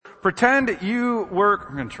pretend you work,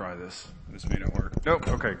 I'm going to try this. This may not work. Nope.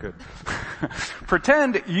 Okay, good.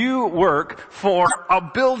 Pretend you work for a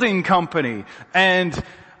building company and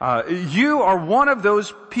you are one of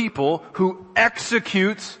those people who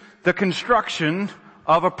executes the construction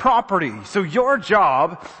of a property. So your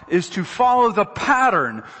job is to follow the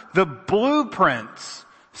pattern, the blueprints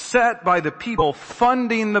set by the people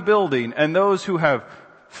funding the building and those who have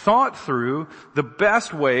thought through the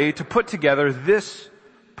best way to put together this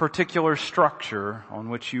particular structure on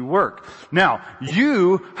which you work. Now,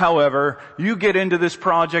 you, however, you get into this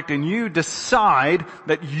project and you decide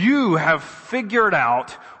that you have figured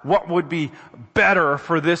out what would be better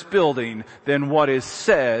for this building than what is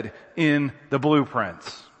said in the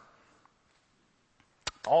blueprints.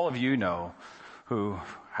 All of you know who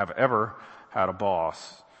have ever had a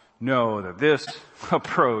boss know that this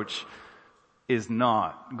approach is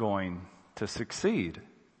not going to succeed.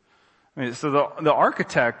 So the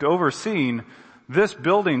architect overseeing this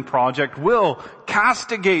building project will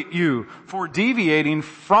castigate you for deviating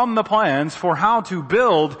from the plans for how to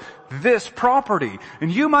build this property.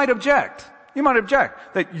 And you might object. You might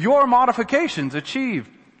object that your modifications achieve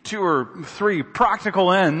 2 or 3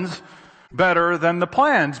 practical ends better than the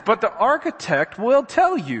plans. But the architect will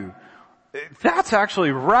tell you that's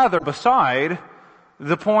actually rather beside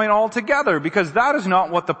the point altogether, because that is not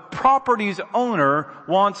what the property's owner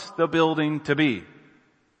wants the building to be.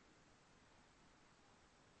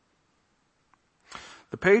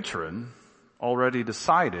 The patron already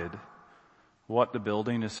decided what the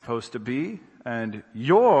building is supposed to be, and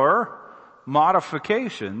your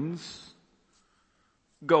modifications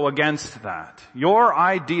go against that. Your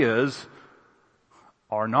ideas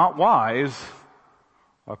are not wise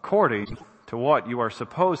according to what you are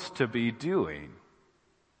supposed to be doing.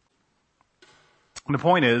 The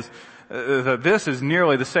point is that this is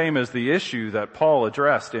nearly the same as the issue that Paul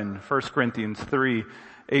addressed in 1 Corinthians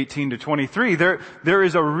 3:18-23. There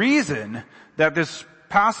is a reason that this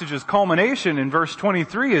passage's culmination in verse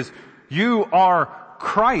 23 is, you are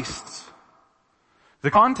Christ's.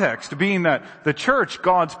 The context being that the church,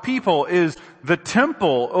 God's people, is the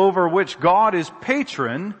temple over which God is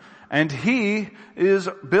patron and He is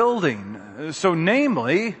building. So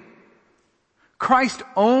namely, Christ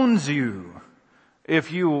owns you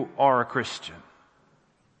if you are a Christian.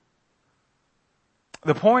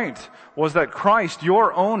 The point was that Christ,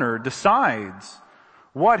 your owner, decides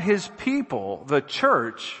what His people, the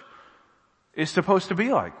church, is supposed to be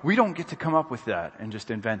like. We don't get to come up with that and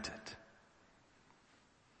just invent it.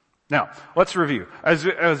 Now, let's review.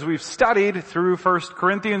 As we've studied through 1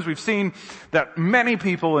 Corinthians, we've seen that many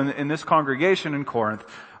people in this congregation in Corinth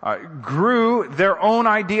grew their own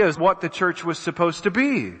ideas what the church was supposed to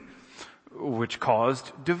be, which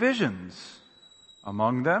caused divisions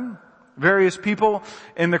among them. Various people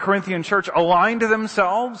in the Corinthian church aligned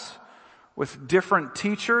themselves with different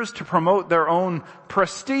teachers to promote their own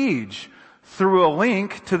prestige through a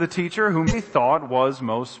link to the teacher whom they thought was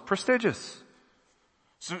most prestigious.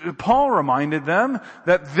 So Paul reminded them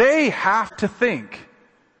that they have to think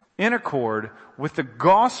in accord with the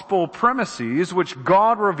gospel premises which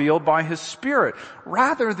God revealed by His Spirit,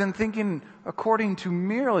 rather than thinking according to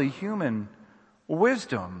merely human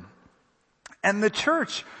wisdom. And the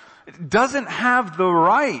church doesn't have the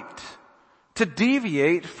right to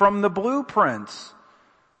deviate from the blueprints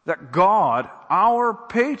that God, our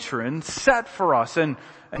patron, set for us and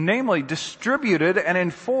namely distributed and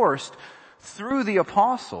enforced through the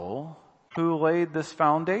apostle who laid this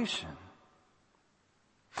foundation.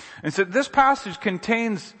 And so this passage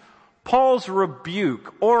contains Paul's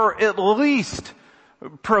rebuke, or at least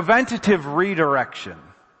preventative redirection.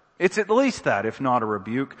 It's at least that, if not a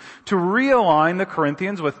rebuke, to realign the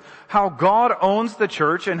Corinthians with how God owns the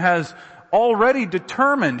church and has already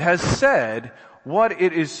determined, has said what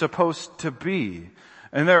it is supposed to be.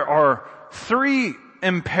 And there are 3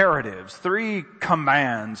 imperatives, 3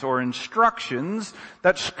 commands or instructions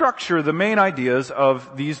that structure the main ideas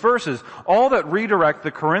of these verses, all that redirect the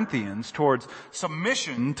Corinthians towards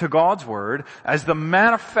submission to God's Word as the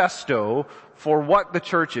manifesto for what the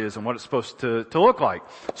church is and what it's supposed to look like.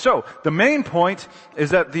 So, the main point is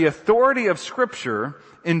that the authority of Scripture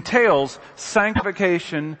entails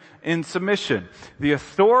sanctification in submission. The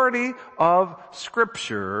authority of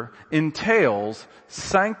Scripture entails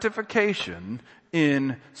sanctification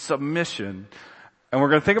in submission. And we're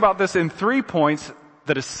going to think about this in 3 points: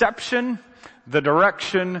 the deception, the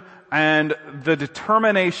direction, and the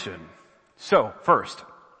determination. So, first,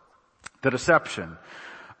 the deception.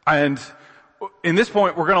 And in this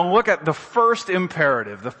point, we're going to look at the first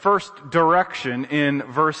imperative, the first direction in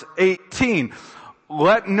verse 18.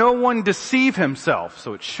 let no one deceive himself.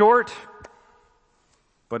 So it's short,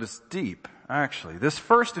 but it's deep, actually. This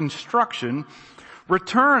first instruction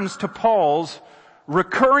returns to Paul's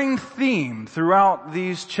recurring theme throughout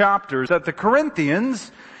these chapters, that the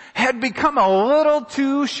Corinthians had become a little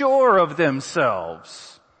too sure of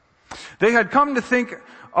themselves. They had come to think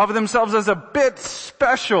of themselves as a bit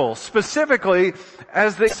special, specifically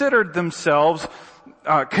as they considered themselves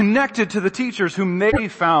connected to the teachers whom they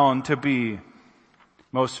found to be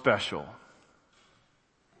most special.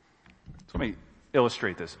 So let me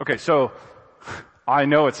illustrate this. Okay, so I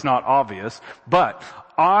know it's not obvious, but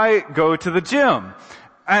I go to the gym,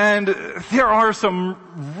 and there are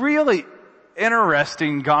some really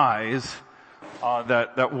interesting guys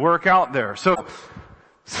that work out there. So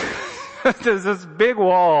there's this big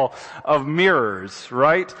wall of mirrors,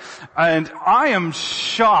 right? And I am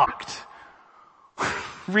shocked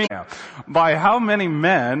by how many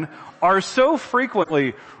men are so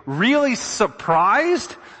frequently really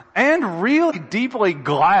surprised and really deeply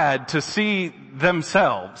glad to see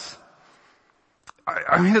themselves.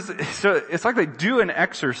 I mean, it's like they do an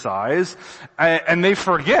exercise and they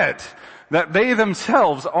forget that they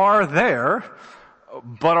themselves are there,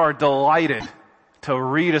 but are delighted to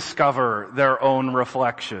rediscover their own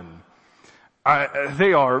reflection.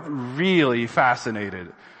 They are really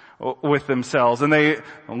fascinated with themselves, and they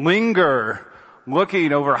linger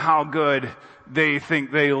looking over how good they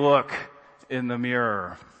think they look in the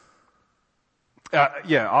mirror.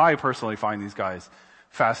 I personally find these guys'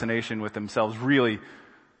 fascination with themselves really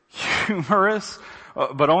humorous,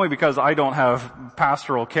 but only because I don't have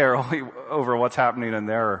pastoral care over what's happening in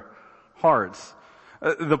their hearts.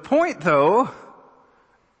 The point, though,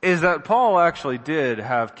 is that Paul actually did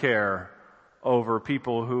have care over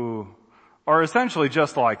people who are essentially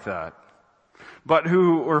just like that, but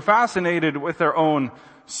who were fascinated with their own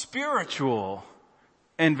spiritual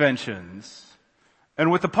inventions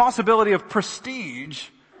and with the possibility of prestige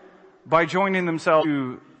by joining themselves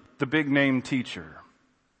to the big name teacher.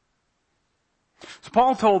 So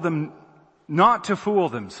Paul told them not to fool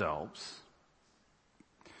themselves.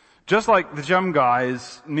 Just like the gym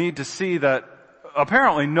guys need to see that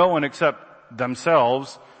apparently no one except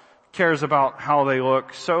themselves cares about how they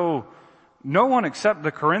look, so no one except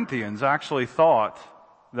the Corinthians actually thought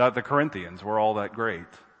that the Corinthians were all that great.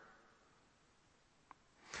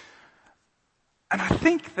 And I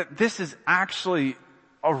think that this is actually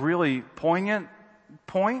a really poignant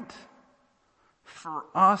point for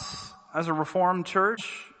us as a Reformed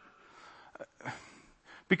church,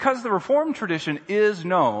 because the Reformed tradition is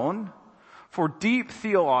known for deep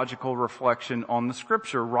theological reflection on the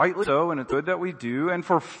Scripture, rightly so, and it's good that we do, and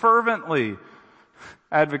for fervently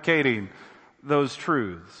advocating those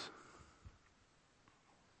truths.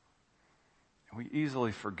 We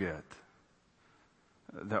easily forget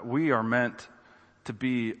that we are meant to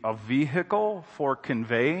be a vehicle for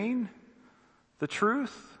conveying the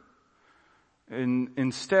truth,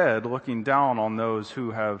 instead looking down on those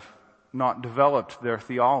who have not developed their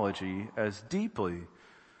theology as deeply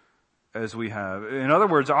as we have. In other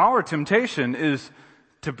words, our temptation is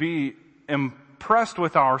to be impressed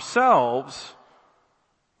with ourselves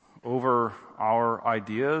over our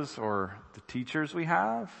ideas or the teachers we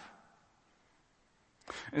have.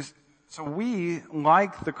 So we,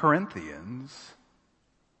 like the Corinthians,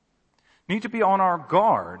 need to be on our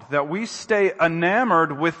guard that we stay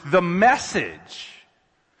enamored with the message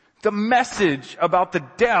about the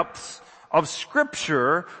depths of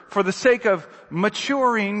Scripture for the sake of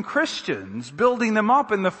maturing Christians, building them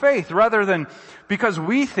up in the faith, rather than because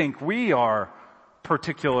we think we are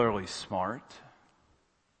particularly smart.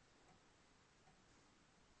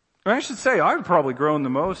 And I should say, I've probably grown the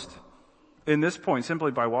most in this point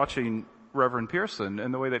simply by watching Reverend Pearson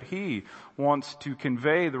and the way that he wants to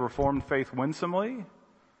convey the Reformed faith winsomely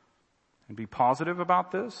and be positive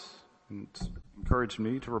about this, and encourage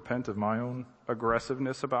me to repent of my own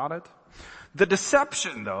aggressiveness about it. The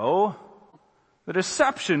deception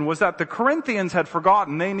was that the Corinthians had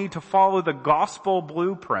forgotten they need to follow the gospel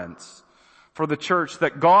blueprints for the church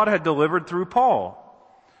that God had delivered through Paul,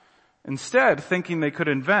 instead thinking they could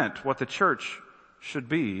invent what the church should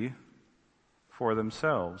be for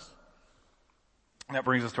themselves. And that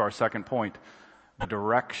brings us to our second point, the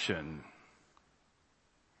direction.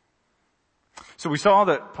 So we saw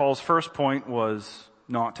that Paul's first point was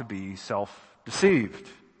not to be self-deceived,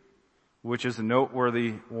 which is a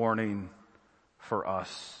noteworthy warning for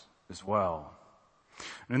us as well.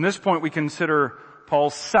 And in this point we consider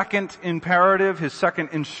Paul's second imperative, his second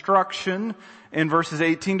instruction in verses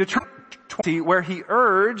 18 to 20, where he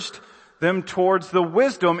urged them towards the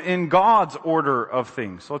wisdom in God's order of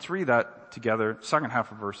things. So let's read that together, second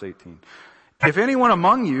half of verse 18. If anyone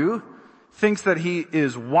among you thinks that he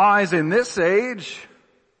is wise in this age,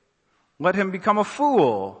 let him become a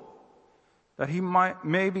fool, that he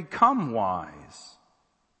may become wise.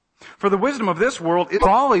 For the wisdom of this world is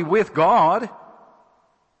folly with God.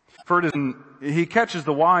 For he catches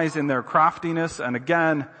the wise in their craftiness, and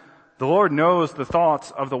again, the Lord knows the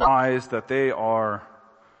thoughts of the wise, that they are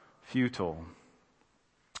futile.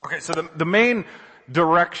 Okay, so the main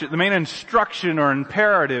direction, the main instruction or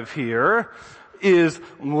imperative here is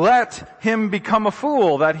let him become a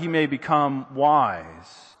fool that he may become wise.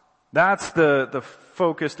 That's the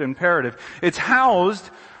focused imperative. It's housed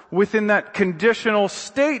within that conditional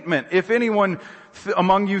statement. If anyone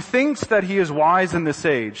among you thinks that he is wise in this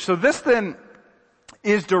age. So this then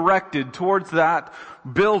is directed towards that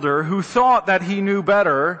builder who thought that he knew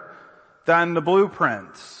better than the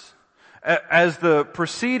blueprints. As the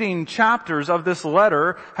preceding chapters of this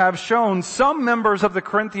letter have shown, some members of the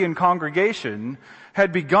Corinthian congregation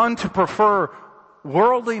had begun to prefer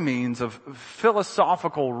worldly means of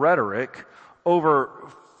philosophical rhetoric over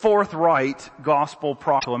forthright gospel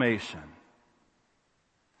proclamation.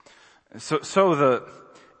 So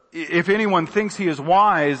if anyone thinks he is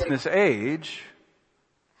wise in this age,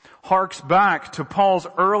 harks back to Paul's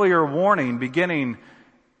earlier warning beginning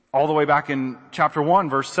all the way back in chapter 1,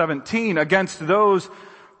 verse 17, against those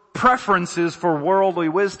preferences for worldly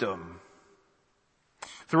wisdom.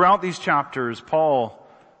 Throughout these chapters, Paul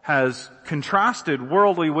has contrasted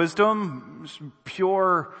worldly wisdom,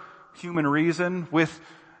 pure human reason, with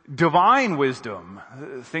divine wisdom,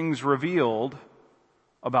 things revealed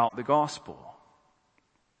about the gospel.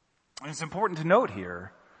 And it's important to note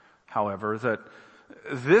here, however, that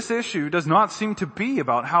this issue does not seem to be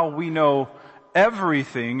about how we know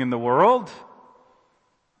everything in the world,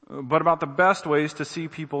 but about the best ways to see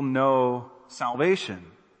people know salvation.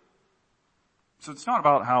 So it's not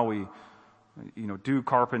about how we, do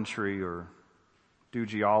carpentry or do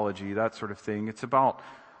geology, that sort of thing. It's about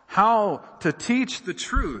how to teach the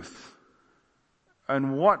truth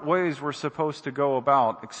and what ways we're supposed to go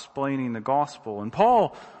about explaining the gospel. And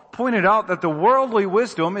Paul pointed out that the worldly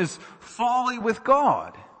wisdom is folly with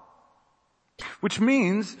God, which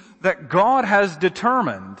means that God has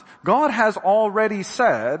determined, God has already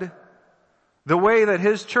said the way that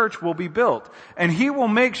His church will be built. And He will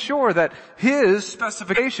make sure that His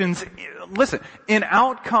specifications, listen, in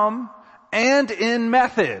outcome and in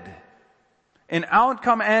method,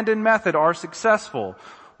 are successful,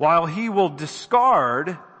 while He will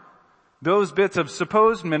discard those bits of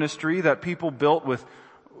supposed ministry that people built with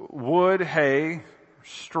wood, hay,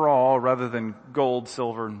 straw, rather than gold,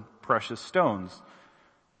 silver, and precious stones.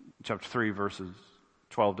 Chapter 3, verses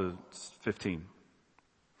 12 to 15.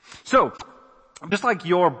 So, just like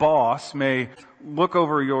your boss may look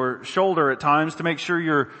over your shoulder at times to make sure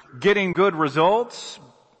you're getting good results,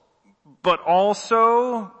 but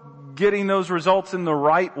also getting those results in the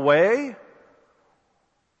right way,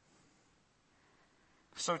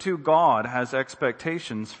 so too God has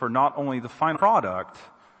expectations for not only the final product,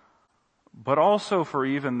 but also for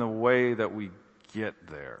even the way that we get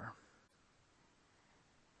there.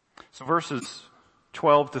 So verses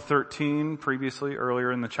 12 to 13,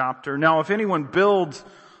 earlier in the chapter. Now if anyone builds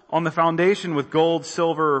on the foundation with gold,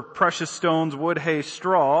 silver, precious stones, wood, hay,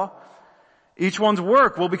 straw, each one's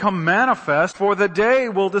work will become manifest, for the day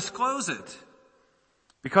will disclose it,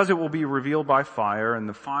 because it will be revealed by fire, and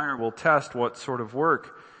the fire will test what sort of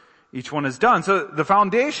work each one has done. So the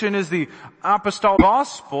foundation is the apostolic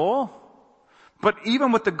gospel, but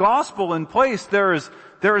even with the gospel in place, there is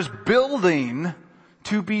building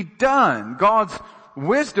to be done. God's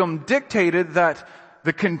wisdom dictated that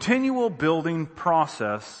the continual building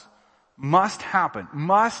process must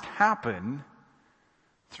happen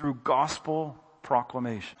through gospel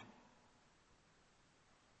proclamation.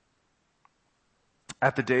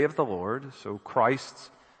 At the day of the Lord, so Christ's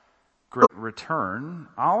great return,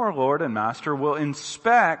 our Lord and Master will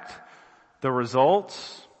inspect the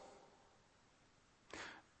results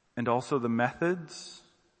and also the methods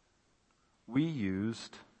we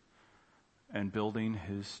used in building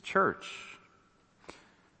His church,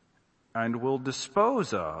 and will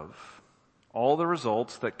dispose of all the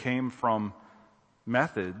results that came from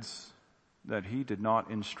methods that He did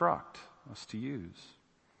not instruct us to use.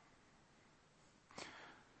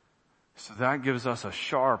 So that gives us a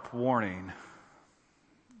sharp warning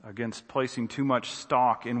against placing too much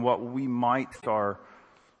stock in what we might think are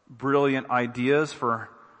brilliant ideas for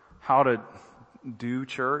how to do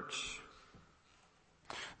church.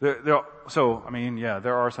 There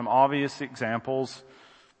are some obvious examples,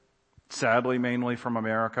 sadly mainly from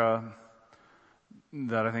America,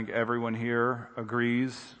 that I think everyone here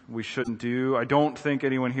agrees we shouldn't do. I don't think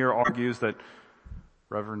anyone here argues that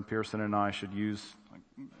Reverend Pearson and I should use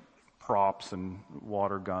props and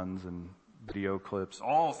water guns and video clips,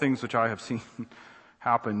 all things which I have seen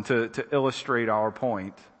happen to illustrate our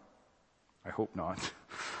point. I hope not.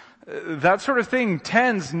 That sort of thing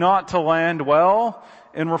tends not to land well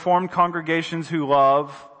in Reformed congregations who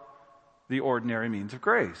love the ordinary means of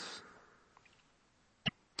grace.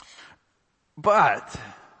 But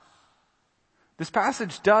this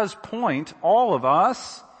passage does point all of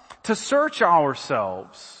us to search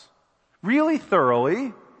ourselves really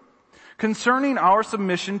thoroughly concerning our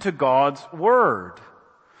submission to God's Word.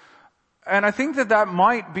 And I think that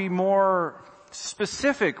might be more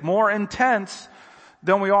specific, more intense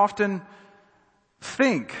than we often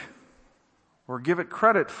think or give it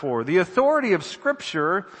credit for. The authority of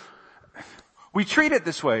Scripture, we treat it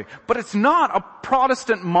this way, but it's not a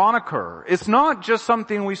Protestant moniker. It's not just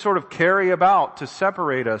something we sort of carry about to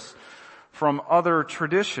separate us from other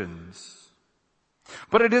traditions.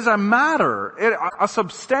 But it is a matter, a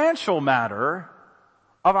substantial matter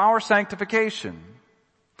of our sanctification.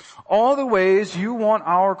 All the ways you want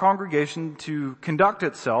our congregation to conduct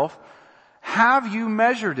itself, have you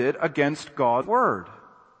measured it against God's Word?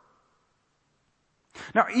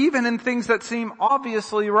 Now, even in things that seem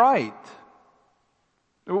obviously right,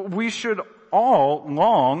 we should all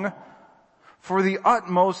long for the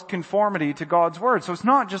utmost conformity to God's Word. So it's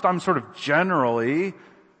not just I'm sort of generally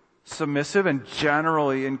submissive and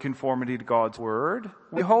generally in conformity to God's Word.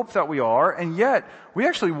 We hope that we are, and yet we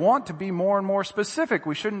actually want to be more and more specific.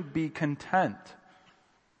 We shouldn't be content.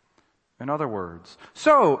 In other words.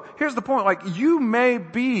 So, here's the point, you may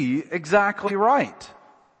be exactly right.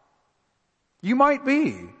 You might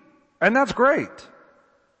be, and that's great.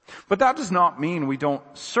 But that does not mean we don't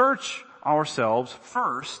search ourselves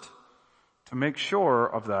first to make sure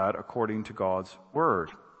of that according to God's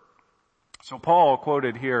Word. So Paul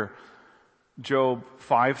quoted here Job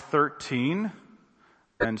 5:13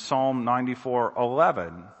 and Psalm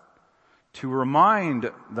 94:11 to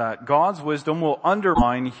remind that God's wisdom will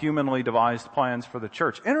undermine humanly devised plans for the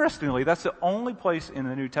church. Interestingly, that's the only place in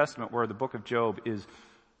the New Testament where the book of Job is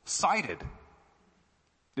cited.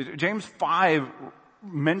 James 5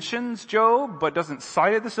 mentions Job, but doesn't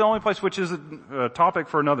cite it. This is the only place, which is a topic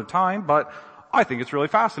for another time, but I think it's really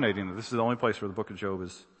fascinating that this is the only place where the book of Job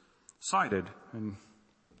is cited, and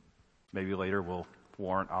maybe later will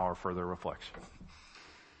warrant our further reflection.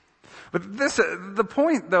 But the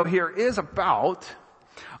point though here is about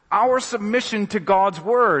our submission to God's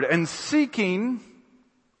Word and seeking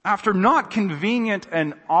after not convenient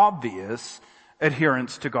and obvious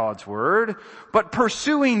adherence to God's Word, but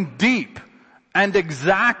pursuing deep and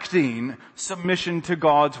exacting submission to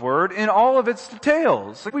God's Word in all of its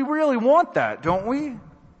details. We really want that, don't we?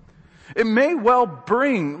 It may well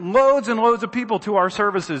bring loads and loads of people to our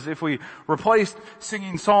services if we replaced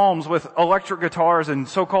singing psalms with electric guitars and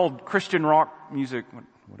so-called Christian rock music,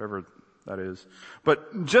 whatever that is.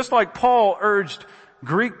 But just like Paul urged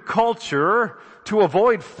Greek culture to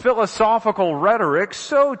avoid philosophical rhetoric,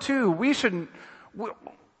 so too we shouldn't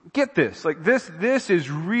get this. This is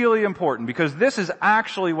really important because this is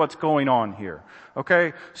actually what's going on here.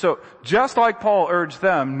 Okay? So, just like Paul urged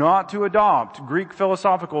them not to adopt Greek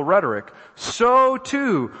philosophical rhetoric, so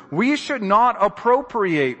too, we should not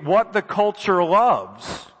appropriate what the culture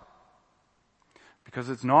loves. Because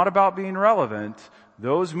it's not about being relevant.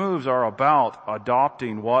 Those moves are about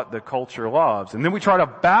adopting what the culture loves. And then we try to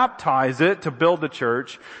baptize it to build the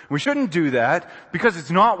church. We shouldn't do that because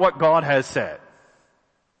it's not what God has said.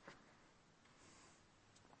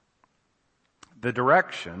 The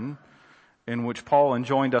direction in which Paul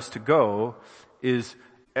enjoined us to go is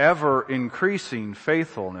ever increasing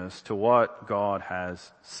faithfulness to what God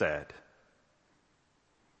has said.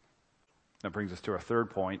 That brings us to our third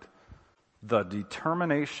point, the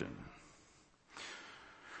determination.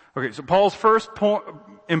 Okay, so Paul's first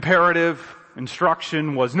imperative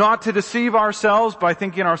instruction was not to deceive ourselves by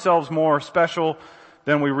thinking ourselves more special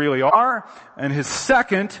than we really are. And his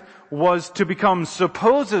second was to become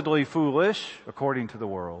supposedly foolish, according to the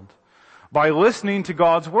world, by listening to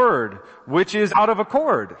God's Word, which is out of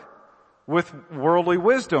accord with worldly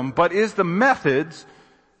wisdom, but is the methods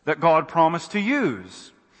that God promised to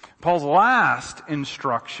use. Paul's last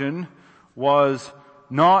instruction was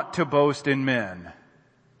not to boast in men,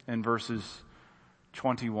 in verses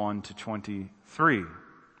 21 to 23.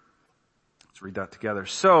 Let's read that together.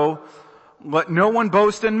 So, let no one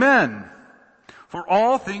boast in men, for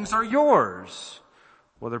all things are yours,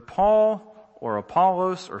 whether Paul or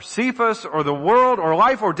Apollos or Cephas or the world or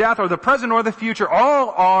life or death or the present or the future, all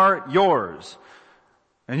are yours.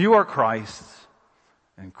 and you are Christ's,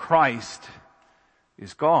 and Christ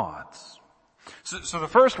is God's. So the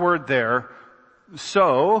first word there,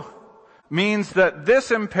 so, means that this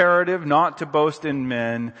imperative not to boast in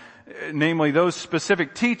men, namely those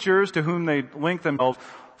specific teachers to whom they link themselves,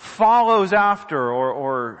 follows after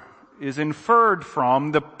or is inferred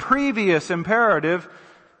from the previous imperative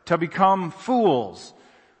to become fools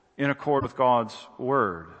in accord with God's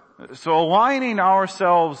word. So aligning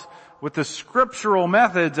ourselves with the scriptural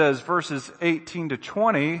methods as verses 18 to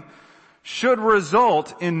 20 should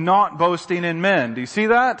result in not boasting in men. Do you see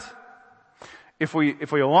that? If we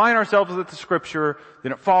align ourselves with the scripture,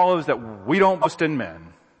 then it follows that we don't boast in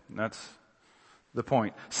men. And that's the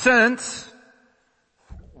point. Since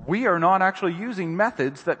we are not actually using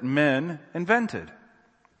methods that men invented.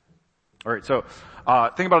 Alright, so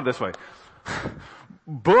think about it this way.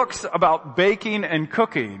 Books about baking and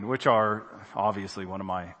cooking, which are obviously one of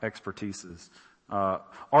my expertises,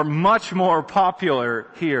 are much more popular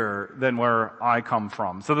here than where I come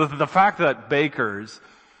from. So the fact that bakers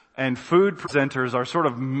and food presenters are sort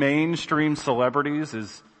of mainstream celebrities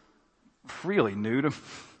is really new to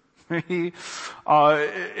me.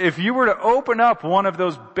 If you were to open up one of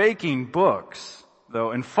those baking books,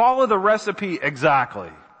 though, and follow the recipe exactly,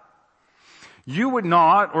 you would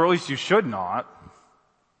not, or at least you should not,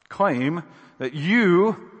 claim that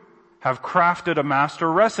you have crafted a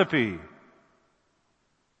master recipe.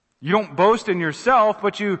 You don't boast in yourself,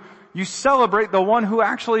 but you celebrate the one who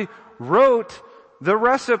actually wrote the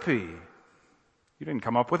recipe. You didn't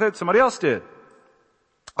come up with it, somebody else did.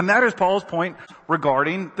 And that is Paul's point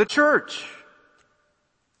regarding the church.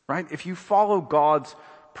 Right? If you follow God's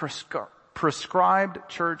prescribed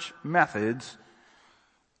church methods,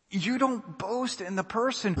 you don't boast in the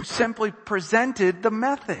person who simply presented the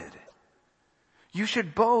method. You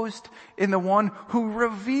should boast in the one who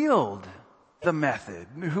revealed the method,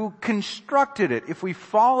 who constructed it. If we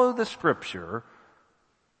follow the scripture,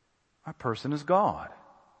 that person is God.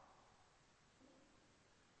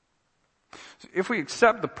 If we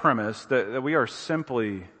accept the premise that we are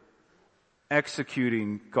simply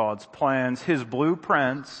executing God's plans, His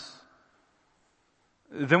blueprints,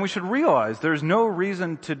 then we should realize there's no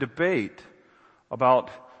reason to debate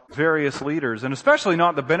about various leaders, and especially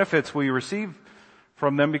not the benefits we receive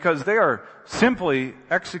from them, because they are simply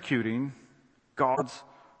executing God's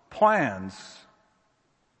plans.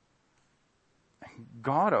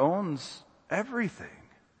 God owns everything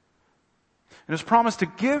and has promised to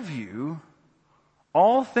give you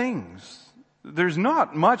all things. There's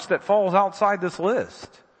not much that falls outside this list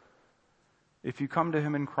if you come to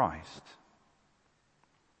Him in Christ.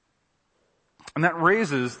 And that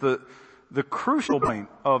raises the crucial point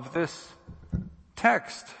of this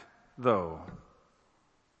text, though.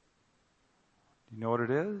 Do you know what it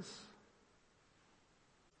is?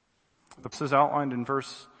 This is outlined in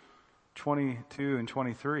verse 22 and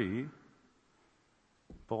 23.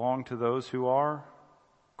 Belong to those who are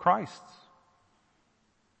Christ's.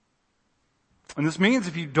 And this means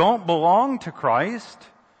if you don't belong to Christ,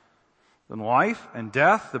 then life and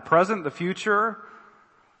death, the present, the future,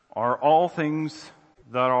 are all things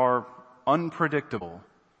that are unpredictable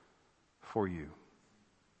for you.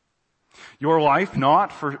 Your life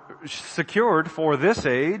not secured for this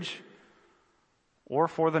age or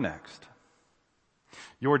for the next.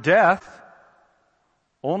 Your death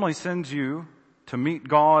only sends you to meet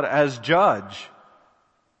God as judge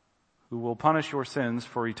who will punish your sins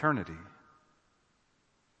for eternity.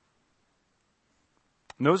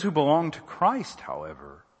 And those who belong to Christ,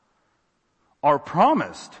 however, are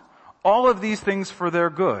promised all of these things for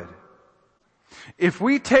their good. If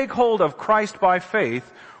we take hold of Christ by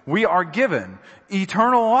faith, we are given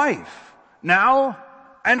eternal life, now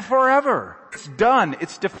and forever. It's done.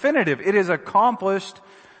 It's definitive. It is accomplished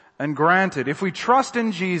and granted. If we trust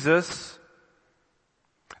in Jesus,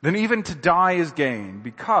 then even to die is gain,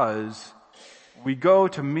 because we go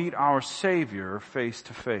to meet our Savior face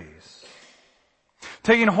to face.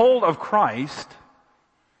 Taking hold of Christ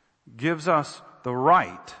gives us the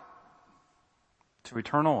right to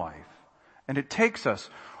eternal life. And it takes us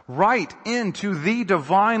right into the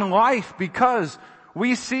divine life, because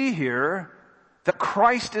we see here that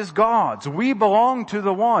Christ is God's. We belong to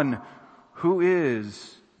the one who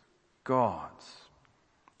is God's.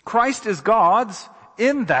 Christ is God's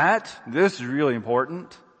in that, this is really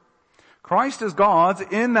important, Christ is God's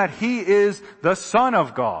in that He is the Son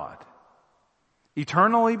of God,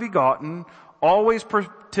 eternally begotten, always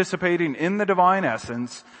participating in the divine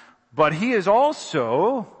essence, but He is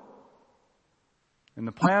also, in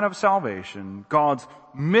the plan of salvation, God's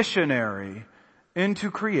missionary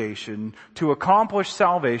into creation to accomplish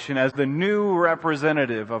salvation as the new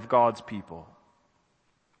representative of God's people.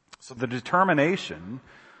 So the determination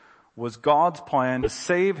was God's plan to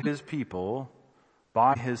save his people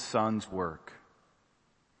by his Son's work.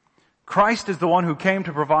 Christ is the one who came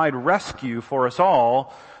to provide rescue for us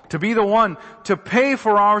all, to be the one to pay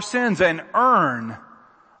for our sins and earn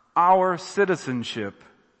our citizenship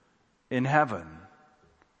in heaven.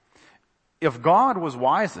 If God was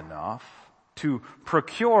wise enough to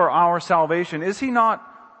procure our salvation, is he not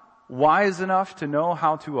wise enough to know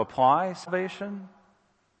how to apply salvation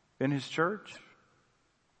in his church?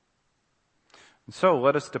 And so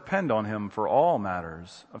let us depend on him for all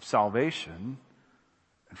matters of salvation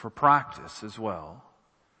and for practice as well,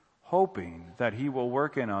 hoping that he will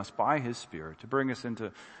work in us by his Spirit to bring us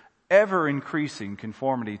into ever-increasing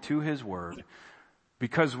conformity to his word,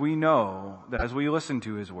 because we know that as we listen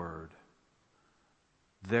to his word,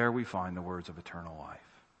 there we find the words of eternal life.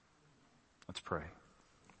 Let's pray.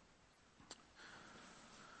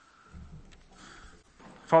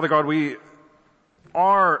 Father God, we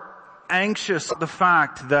are anxious at the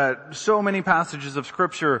fact that so many passages of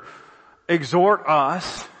Scripture exhort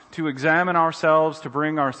us to examine ourselves, to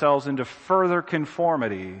bring ourselves into further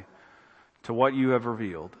conformity to what you have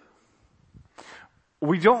revealed.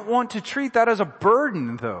 We don't want to treat that as a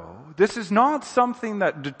burden, though. This is not something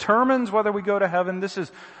that determines whether we go to heaven. This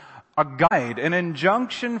is a guide, an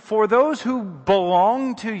injunction for those who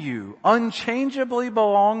belong to you, unchangeably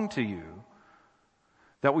belong to you,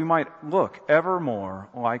 that we might look ever more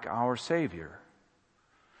like our Savior.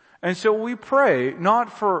 And so we pray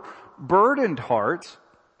not for burdened hearts,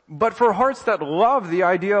 but for hearts that love the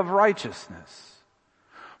idea of righteousness,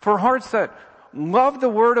 for hearts that love the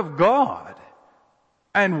Word of God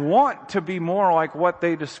and want to be more like what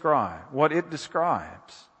it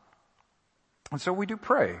describes. And so we do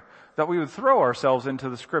pray that we would throw ourselves into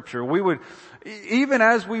the Scripture. We would, even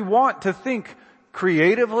as we want to think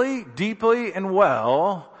creatively, deeply, and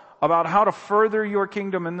well about how to further your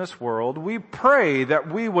kingdom in this world, we pray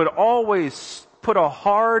that we would always put a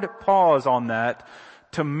hard pause on that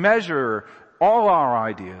to measure all our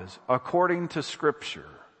ideas according to Scripture.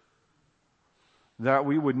 That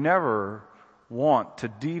we would never want to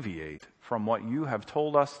deviate from what you have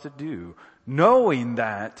told us to do, knowing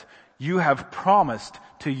that you have promised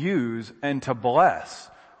to use and to bless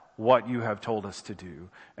what you have told us to do.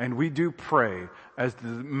 And we do pray as the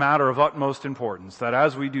matter of utmost importance that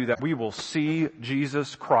as we do that, we will see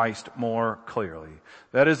Jesus Christ more clearly.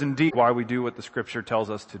 That is indeed why we do what the Scripture tells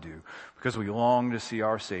us to do, because we long to see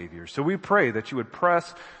our Savior. So we pray that you would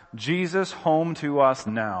press Jesus home to us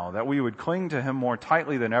now, that we would cling to him more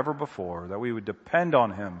tightly than ever before, that we would depend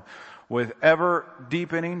on him with ever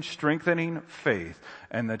deepening, strengthening faith,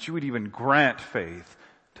 and that you would even grant faith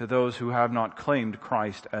to those who have not claimed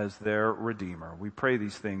Christ as their Redeemer. We pray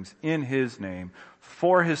these things in his name,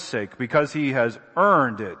 for his sake, because he has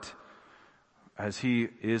earned it, as he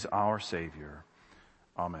is our Savior.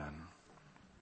 Amen.